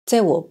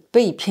在我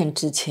被骗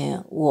之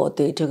前，我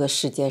对这个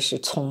世界是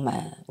充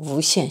满无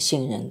限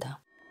信任的。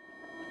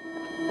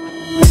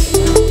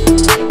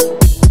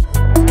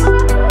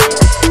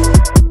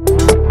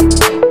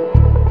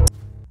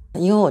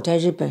因为我在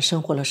日本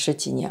生活了10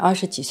几年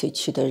，20几岁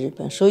去的日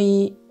本，所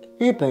以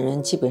日本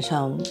人基本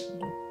上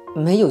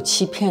没有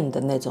欺骗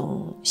的那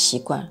种习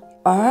惯。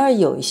而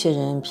有一些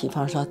人，比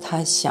方说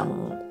他想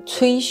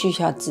吹嘘一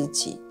下自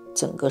己，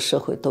整个社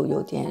会都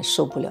有点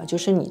受不了，就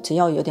是你只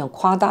要有点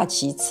夸大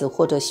其词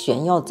或者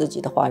炫耀自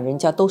己的话，人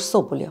家都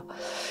受不了。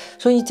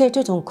所以在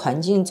这种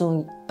环境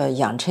中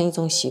养成一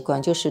种习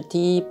惯，就是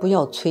第一不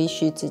要吹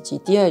嘘自己，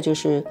第二就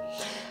是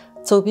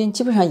周边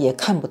基本上也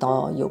看不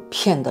到有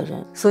骗的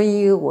人。所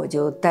以我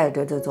就带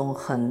着这种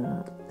很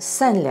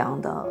善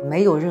良的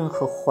没有任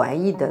何怀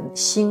疑的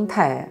心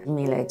态移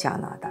民来加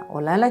拿大。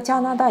我来了加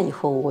拿大以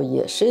后，我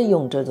也是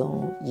用这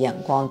种眼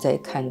光在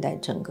看待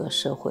整个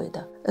社会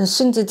的。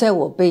甚至在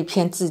我被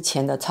骗之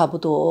前的差不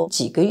多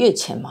几个月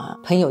前嘛，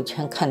朋友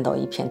圈看到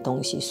一篇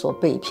东西说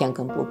被骗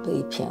跟不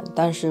被骗，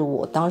但是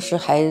我当时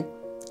还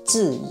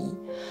质疑，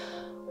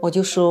我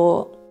就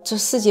说这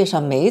世界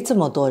上没这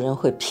么多人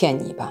会骗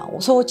你吧，我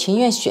说我情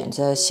愿选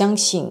择相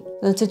信。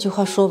这句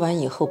话说完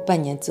以后，半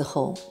年之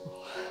后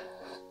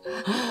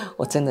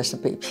我真的是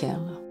被骗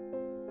了。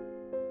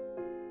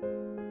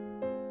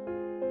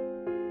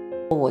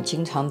我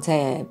经常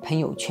在朋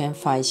友圈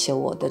发一些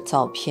我的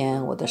照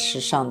片，我的时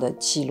尚的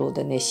记录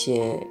的那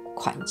些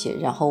款节，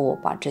然后我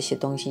把这些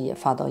东西也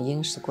发到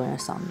Instagram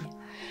上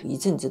面。一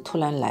阵子突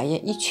然来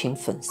一群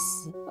粉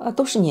丝，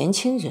都是年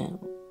轻人，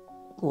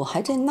我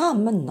还在纳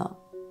闷呢，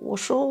我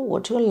说我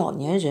这个老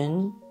年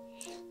人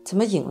怎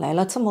么引来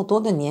了这么多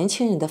的年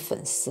轻人的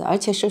粉丝，而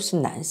且是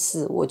男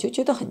士，我就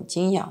觉得很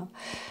惊讶。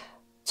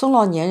中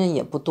老年人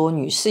也不多，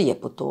女士也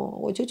不多，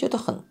我就觉得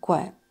很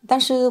怪。但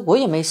是我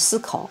也没思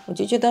考，我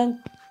就觉得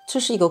这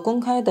是一个公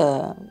开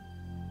的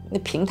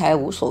平台，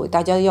无所谓，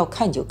大家要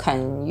看就看，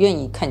愿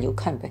意看就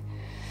看呗。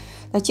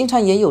那经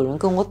常也有人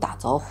跟我打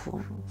招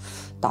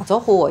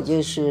呼，我就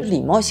是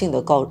礼貌性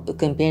的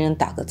跟别人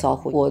打个招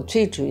呼。我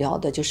最主要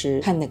的就是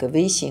看那个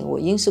微信，我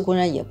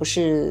Instagram也不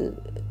是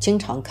经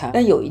常看。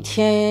但有一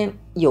天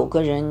有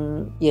个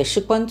人也是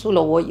关注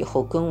了我以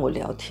后跟我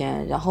聊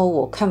天，然后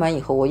我看完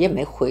以后我也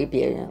没回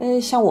别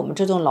人。像我们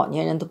这种老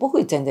年人都不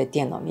会站在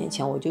电脑面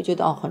前，我就觉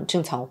得很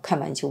正常，我看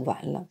完就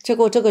完了。结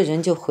果这个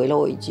人就回了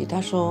我一句，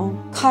他说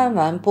看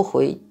完不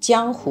回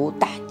江湖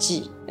大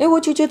忌。我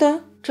就觉得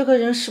这个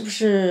人是不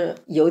是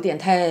有点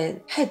太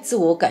自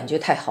我感觉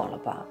太好了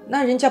吧？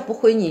那人家不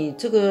回你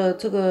这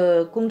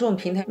个公众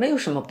平台没有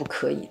什么不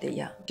可以的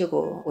呀。结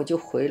果我就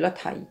回了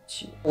他一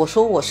句，我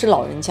说我是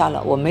老人家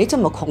了，我没这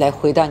么空来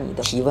回答你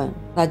的提问。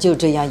那就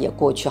这样也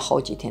过去好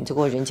几天，结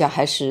果人家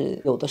还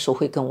是有的时候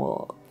会跟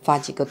我发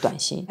几个短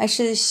信，还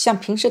是像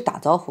平时打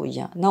招呼一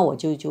样，那我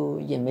就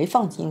也没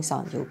放心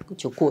上，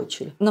就过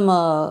去了。那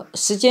么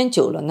时间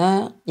久了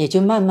呢，也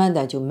就慢慢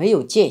的就没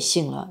有戒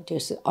心了，就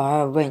是偶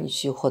尔问一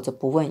句或者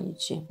不问一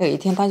句。有一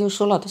天他就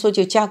说了，他说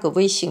就加个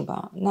微信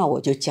吧，那我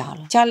就加了。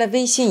加了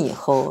微信以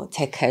后，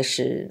才开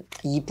始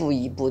一步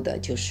一步的，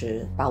就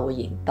是把我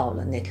引到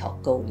了那条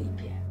沟里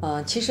边。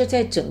其实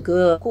在整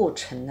个过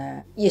程呢，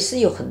也是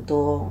有很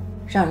多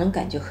让人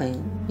感觉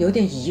有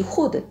点疑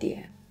惑的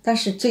点。但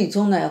是最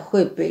终呢，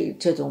会被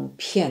这种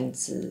骗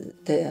子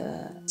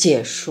的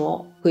解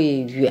说会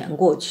圆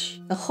过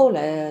去。那后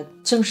来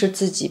正是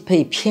自己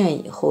被骗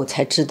以后，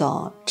才知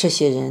道这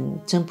些人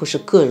真不是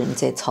个人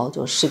在操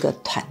作，是个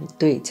团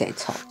队在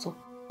操作。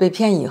被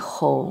骗以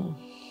后，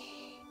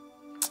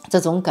这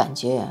种感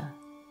觉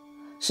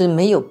是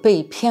没有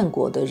被骗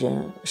过的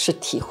人是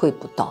体会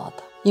不到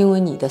的。因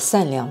为你的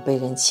善良被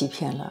人欺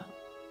骗了，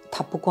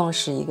它不光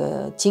是一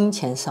个金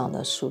钱上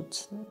的数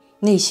字，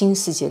内心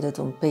世界的这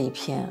种被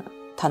骗，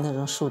它那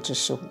种数值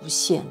是无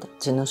限的，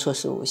只能说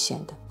是无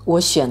限的。我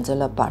选择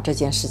了把这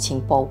件事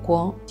情曝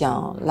光，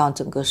想让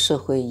整个社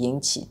会引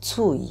起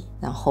注意，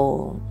然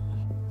后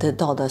得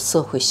到的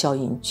社会效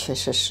应确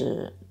实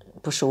是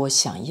不是我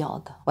想要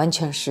的，完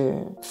全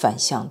是反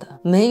向的。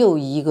没有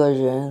一个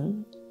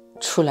人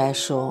出来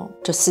说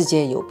这世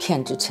界有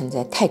骗子存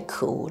在，太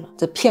可恶了，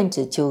这骗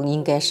子就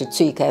应该是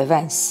罪该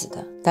万死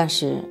的。但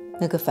是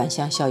那个反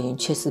向效应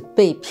却是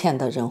被骗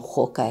的人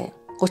活该。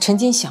我曾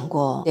经想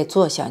过再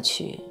做下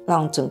去，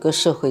让整个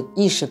社会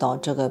意识到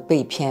这个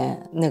被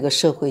骗那个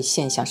社会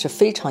现象是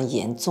非常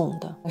严重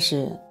的，但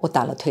是我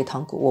打了退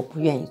堂鼓，我不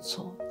愿意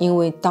做。因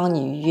为当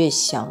你越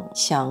想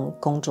向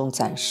公众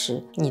展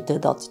示，你得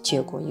到的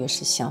结果越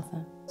是相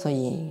反，所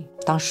以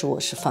当时我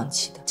是放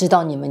弃的。直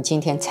到你们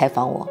今天采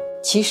访我，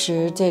其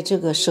实在这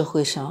个社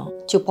会上，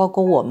就包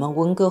括我们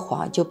温哥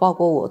华，就包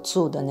括我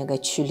住的那个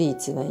区荔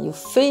枝湾，有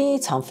非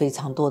常非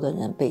常多的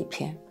人被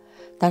骗，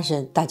但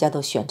是大家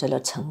都选择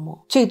了沉默，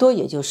最多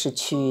也就是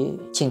去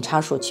警察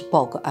所去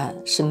报个案，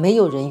是没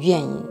有人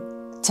愿意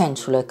站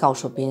出来告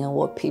诉别人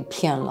我被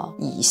骗了，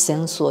以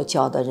身说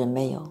教的人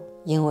没有。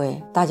因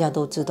为大家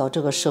都知道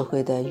这个社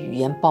会的语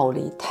言暴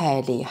力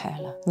太厉害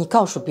了。你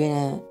告诉别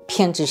人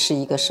骗子是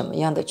一个什么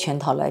样的圈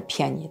套来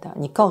骗你的，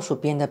你告诉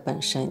别人的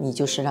本身，你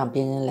就是让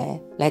别人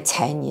来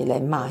踩你，来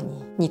骂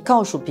你。你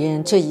告诉别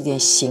人这一点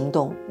行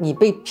动，你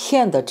被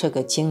骗的这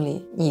个经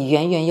历，你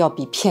远远要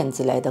比骗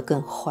子来得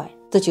更坏。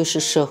这就是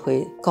社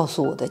会告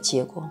诉我的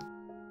结果。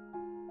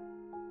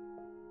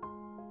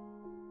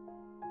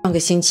上个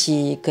星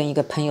期跟一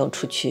个朋友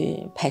出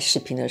去拍视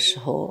频的时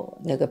候，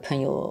那个朋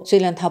友虽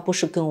然他不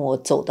是跟我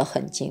走得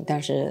很近，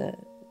但是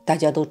大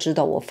家都知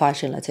道我发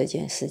生了这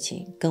件事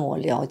情，跟我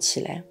聊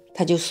起来，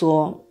他就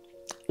说，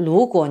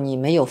如果你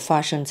没有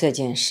发生这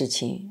件事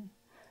情，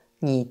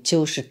你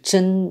就是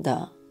真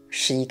的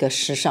是一个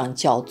时尚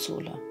教主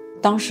了。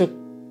当时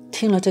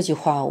听了这句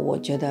话，我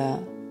觉得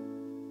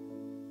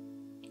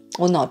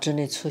我脑子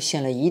里出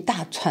现了一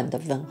大串的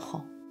问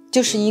号，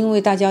就是因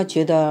为大家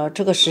觉得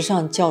这个时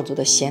尚教主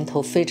的衔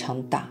头非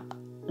常大，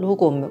如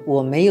果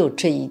我没有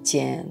这一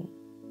件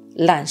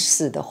烂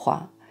事的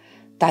话，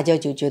大家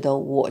就觉得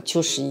我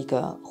就是一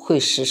个会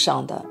时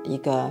尚的，一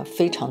个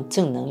非常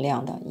正能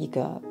量的，一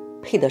个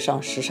配得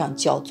上时尚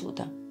教主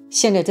的。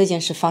现在这件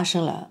事发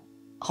生了，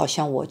好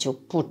像我就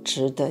不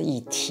值得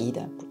一提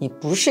的，你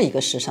不是一个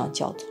时尚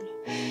教主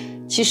了。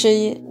其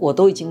实我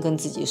都已经跟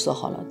自己说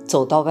好了，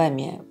走到外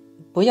面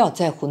不要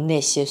在乎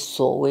那些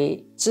所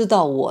谓知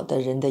道我的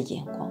人的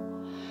眼光，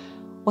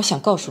我想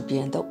告诉别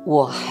人的，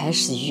我还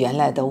是原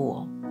来的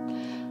我。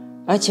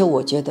而且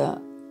我觉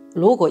得，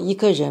如果一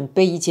个人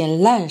被一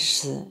件烂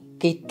事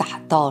给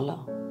打到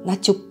了，那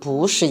就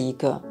不是一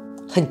个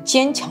很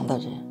坚强的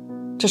人，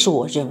这是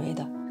我认为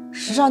的。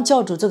时尚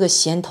教主这个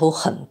衔头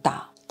很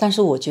大，但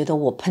是我觉得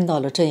我碰到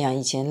了这样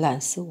一件烂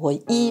事，我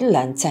依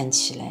然站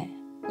起来，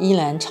依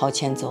然朝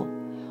前走。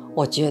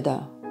我觉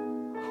得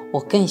我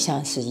更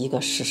像是一个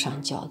时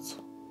尚教主。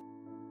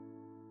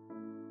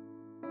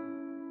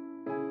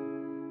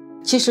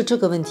其实这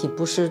个问题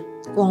不是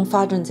光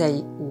发生在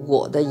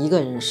我的一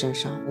个人身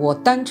上，我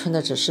单纯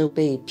的只是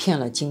被骗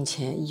了金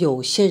钱，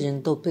有些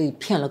人都被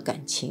骗了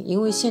感情。因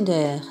为现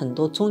在很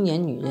多中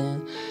年女人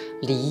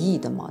离异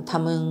的嘛，她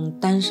们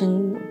单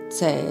身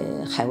在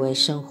海外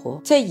生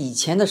活，在以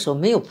前的时候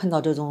没有碰到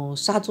这种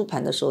杀猪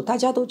盘的时候，大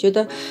家都觉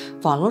得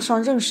网络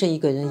上认识一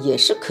个人也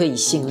是可以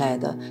信赖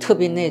的。特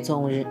别那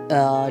种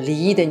离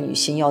异的女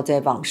性要在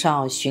网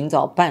上寻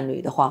找伴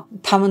侣的话，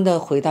他们的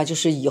回答就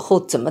是以后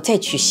怎么再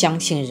去相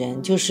信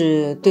人，就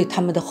是对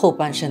他们的后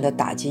半生的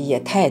打击也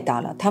太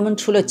大了。他们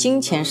除了金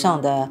钱上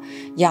的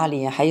压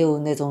力，还有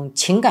那种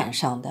情感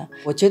上的，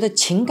我觉得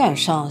情感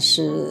上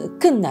是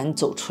更难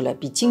走出来，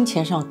比金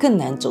钱上更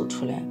难走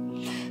出来，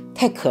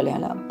太可怜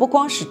了。不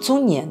光是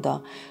中年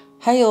的，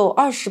还有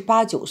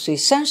28、29岁、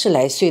30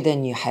来岁的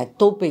女孩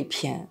都被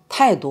骗，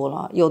太多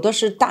了。有的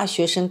是大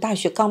学生，大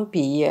学刚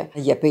毕业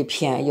也被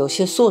骗，有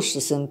些硕士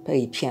生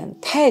被骗，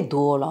太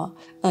多了。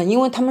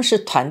因为他们是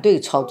团队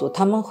操作，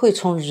他们会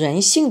从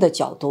人性的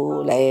角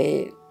度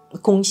来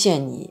攻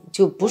陷你，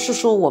就不是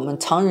说我们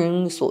常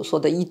人所说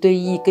的一对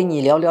一跟你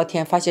聊聊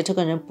天，发现这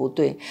个人不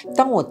对。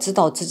当我知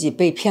道自己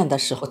被骗的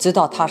时候，知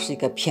道他是一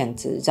个骗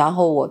子，然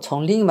后我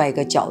从另外一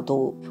个角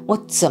度，我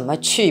怎么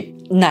去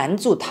难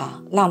住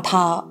他，让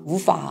他无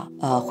法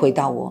回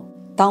答我。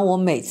当我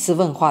每次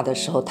问话的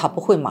时候，他不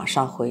会马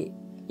上回，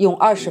用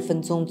20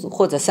分钟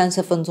或者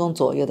30分钟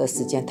左右的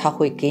时间，他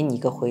会给你一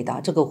个回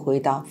答，这个回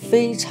答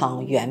非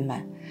常圆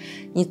满，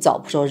你找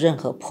不出任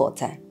何破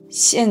绽。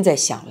现在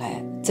想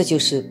来，这就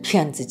是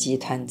骗子集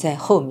团在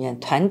后面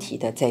团体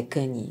的在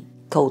跟你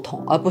沟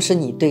通，而不是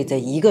你对着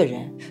一个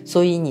人，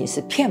所以你是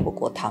骗不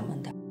过他们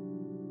的。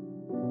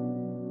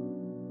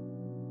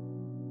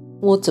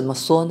我怎么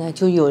说呢？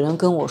就有人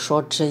跟我说，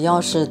只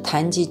要是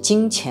谈及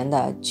金钱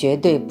的，绝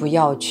对不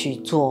要去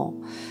做，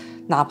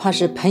哪怕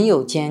是朋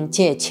友间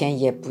借钱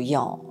也不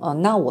要。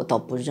那我倒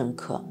不认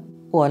可。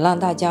我让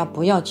大家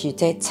不要去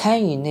再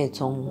参与那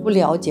种不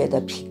了解的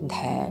平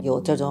台，有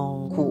这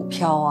种股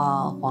票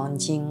啊、黄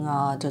金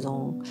啊这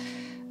种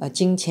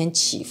金钱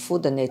起伏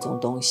的那种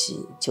东西，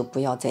就不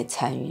要再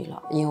参与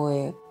了，因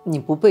为你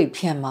不被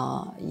骗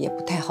嘛，也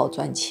不太好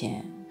赚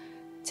钱。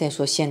再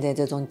说现在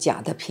这种假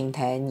的平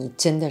台，你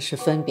真的是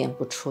分辨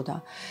不出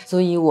的。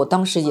所以我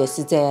当时也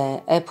是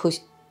在 Apple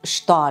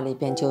Store 里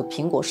边，就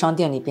苹果商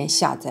店里边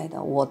下载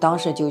的。我当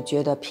时就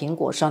觉得苹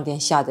果商店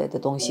下载的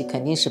东西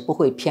肯定是不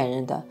会骗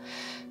人的，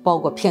包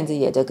括骗子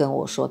也在跟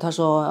我说，他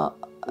说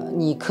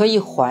你可以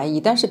怀疑，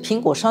但是苹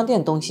果商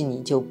店东西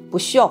你就不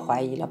需要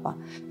怀疑了吧。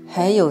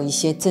还有一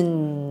些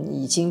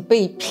已经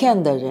被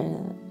骗的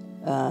人，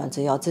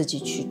只要自己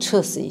去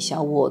测试一下，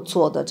我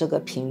做的这个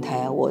平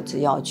台，我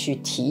只要去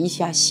提一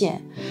下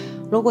现，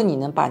如果你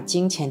能把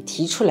金钱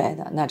提出来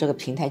的，那这个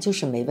平台就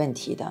是没问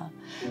题的。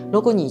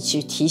如果你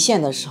去提现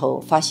的时候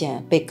发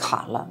现被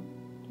卡了，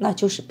那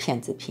就是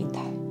骗子平台。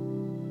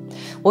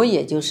我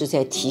也就是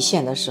在提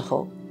现的时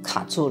候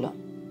卡住了，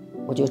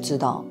我就知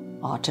道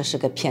这是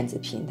个骗子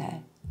平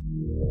台。